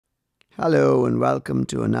Hello and welcome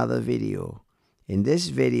to another video. In this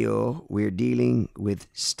video, we're dealing with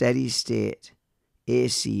steady state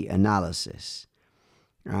AC analysis,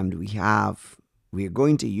 and we're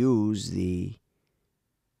going to use the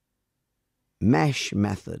mesh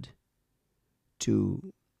method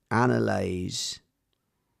to analyze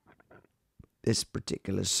this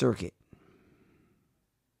particular circuit.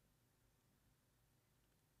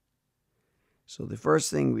 So the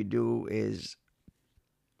first thing we do is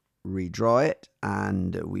redraw it,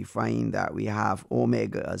 and we find that we have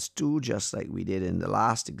omega as 2, just like we did in the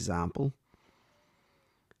last example.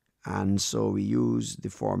 And so we use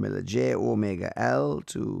the formula J omega L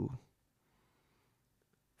to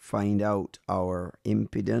find out our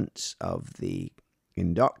impedance of the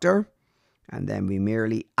inductor, and then we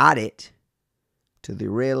merely add it to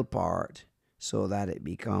the rail part so that it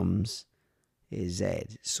becomes a Z.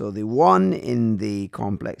 So the 1 in the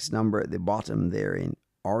complex number at the bottom there in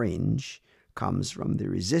orange comes from the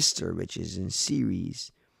resistor, which is in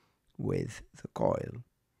series with the coil.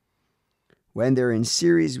 When they're in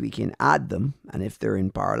series, we can add them, and if they're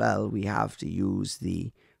in parallel, we have to use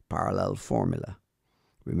the parallel formula.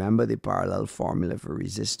 Remember, the parallel formula for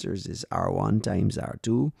resistors is R1 times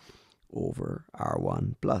R2 over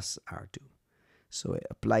R1 plus R2. So it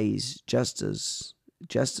applies just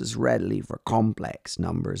as readily for complex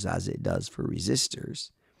numbers as it does for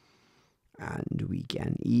resistors. And we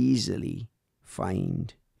can easily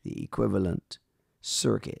find the equivalent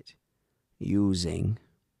circuit using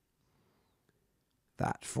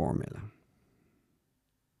that formula.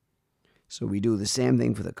 So we do the same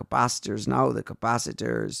thing for the capacitors. Now the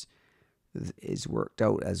capacitors is worked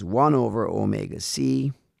out as 1 over omega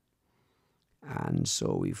C. And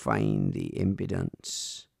so we find the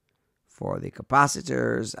impedance for the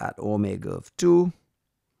capacitors at omega of 2.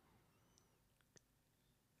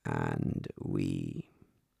 And we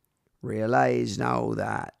realize now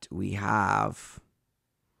that we have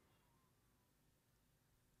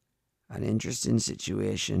an interesting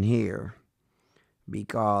situation here,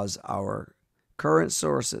 because our current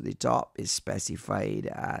source at the top is specified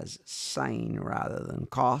as sine rather than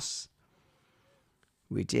cos.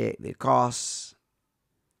 We take the cos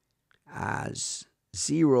as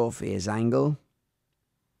 0 phase angle,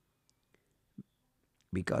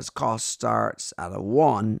 because cos starts at a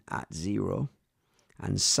 1 at 0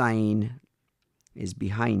 and sine is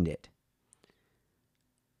behind it.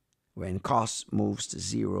 When cos moves to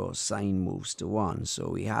 0, sine moves to 1. So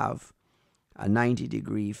we have a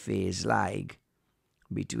 90-degree phase lag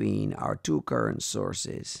between our two current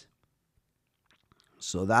sources.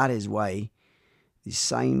 So that is why the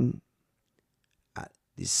sine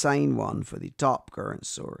one for the top current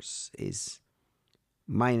source is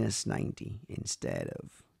minus 90 instead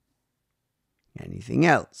of anything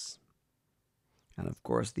else. And of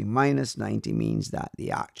course, the minus 90 means that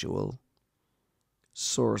the actual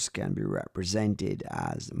source can be represented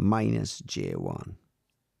as minus J1.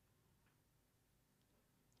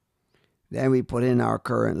 Then we put in our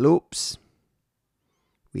current loops.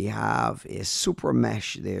 We have a super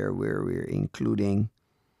mesh there where we're including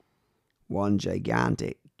one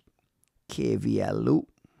gigantic KVL loop.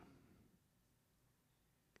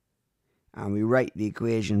 And we write the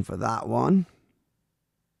equation for that one,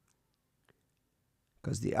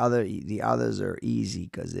 because the others are easy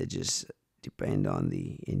because they just depend on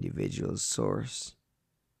the individual source.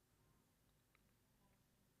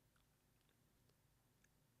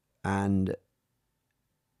 And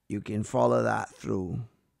you can follow that through.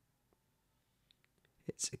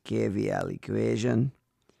 It's a KVL equation.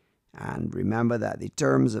 And remember that the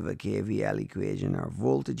terms of a KVL equation are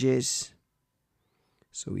voltages.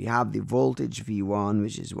 So we have the voltage V1,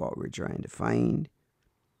 which is what we're trying to find.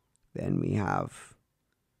 Then we have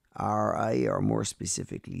Ri, or more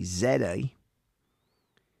specifically Zi.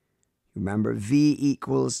 Remember, V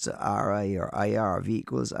equals to Ri or IR. V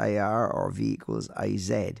equals IR or V equals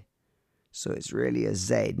Iz. So it's really a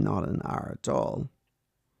Z, not an R at all.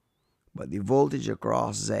 But the voltage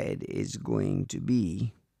across Z is going to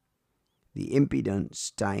be the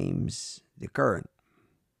impedance times the current.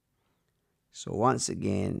 So once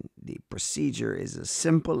again, the procedure is as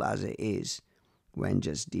simple as it is when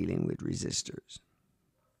just dealing with resistors.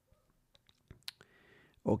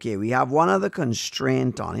 Okay, we have one other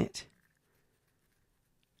constraint on it,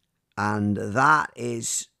 and that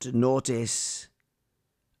is to notice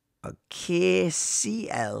a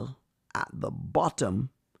KCL at the bottom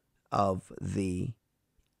of the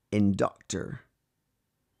inductor.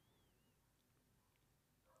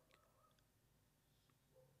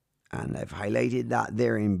 And I've highlighted that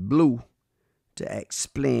there in blue to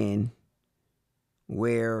explain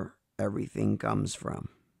where everything comes from.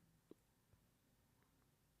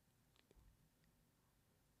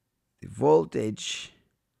 voltage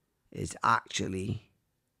is actually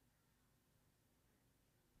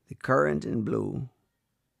the current in blue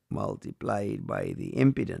multiplied by the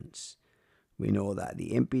impedance. We know that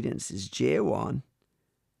the impedance is J1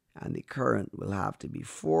 and the current will have to be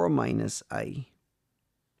 4 minus I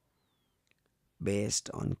based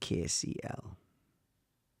on KCL.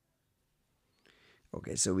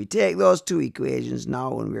 Okay, so we take those two equations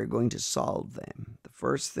now and we're going to solve them. The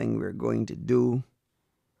first thing we're going to do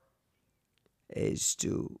is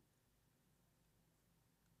to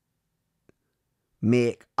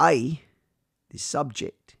make I the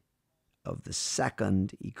subject of the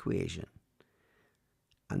second equation.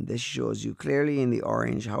 And this shows you clearly in the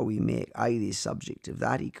orange how we make I the subject of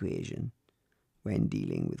that equation when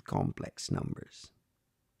dealing with complex numbers.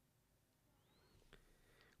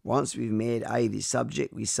 Once we've made I the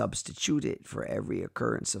subject, we substitute it for every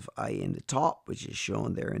occurrence of I in the top, which is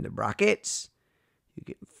shown there in the brackets. You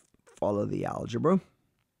can follow the algebra.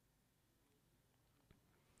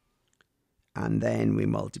 And then we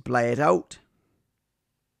multiply it out.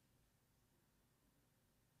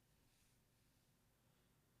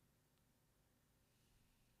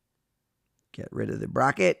 Get rid of the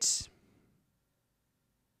brackets.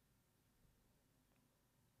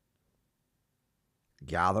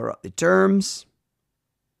 Gather up the terms.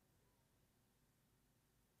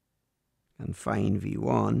 And find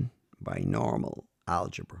V1 by normal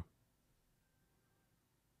algebra.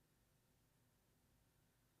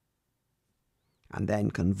 And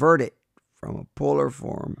then convert it from a polar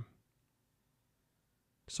form.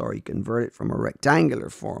 Convert it from a rectangular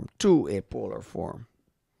form to a polar form.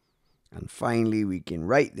 And finally, we can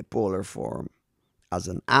write the polar form as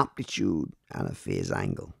an amplitude and a phase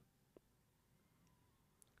angle.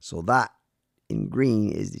 So that, in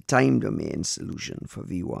green, is the time domain solution for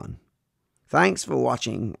V1. Thanks for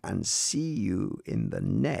watching and see you in the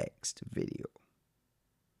next video.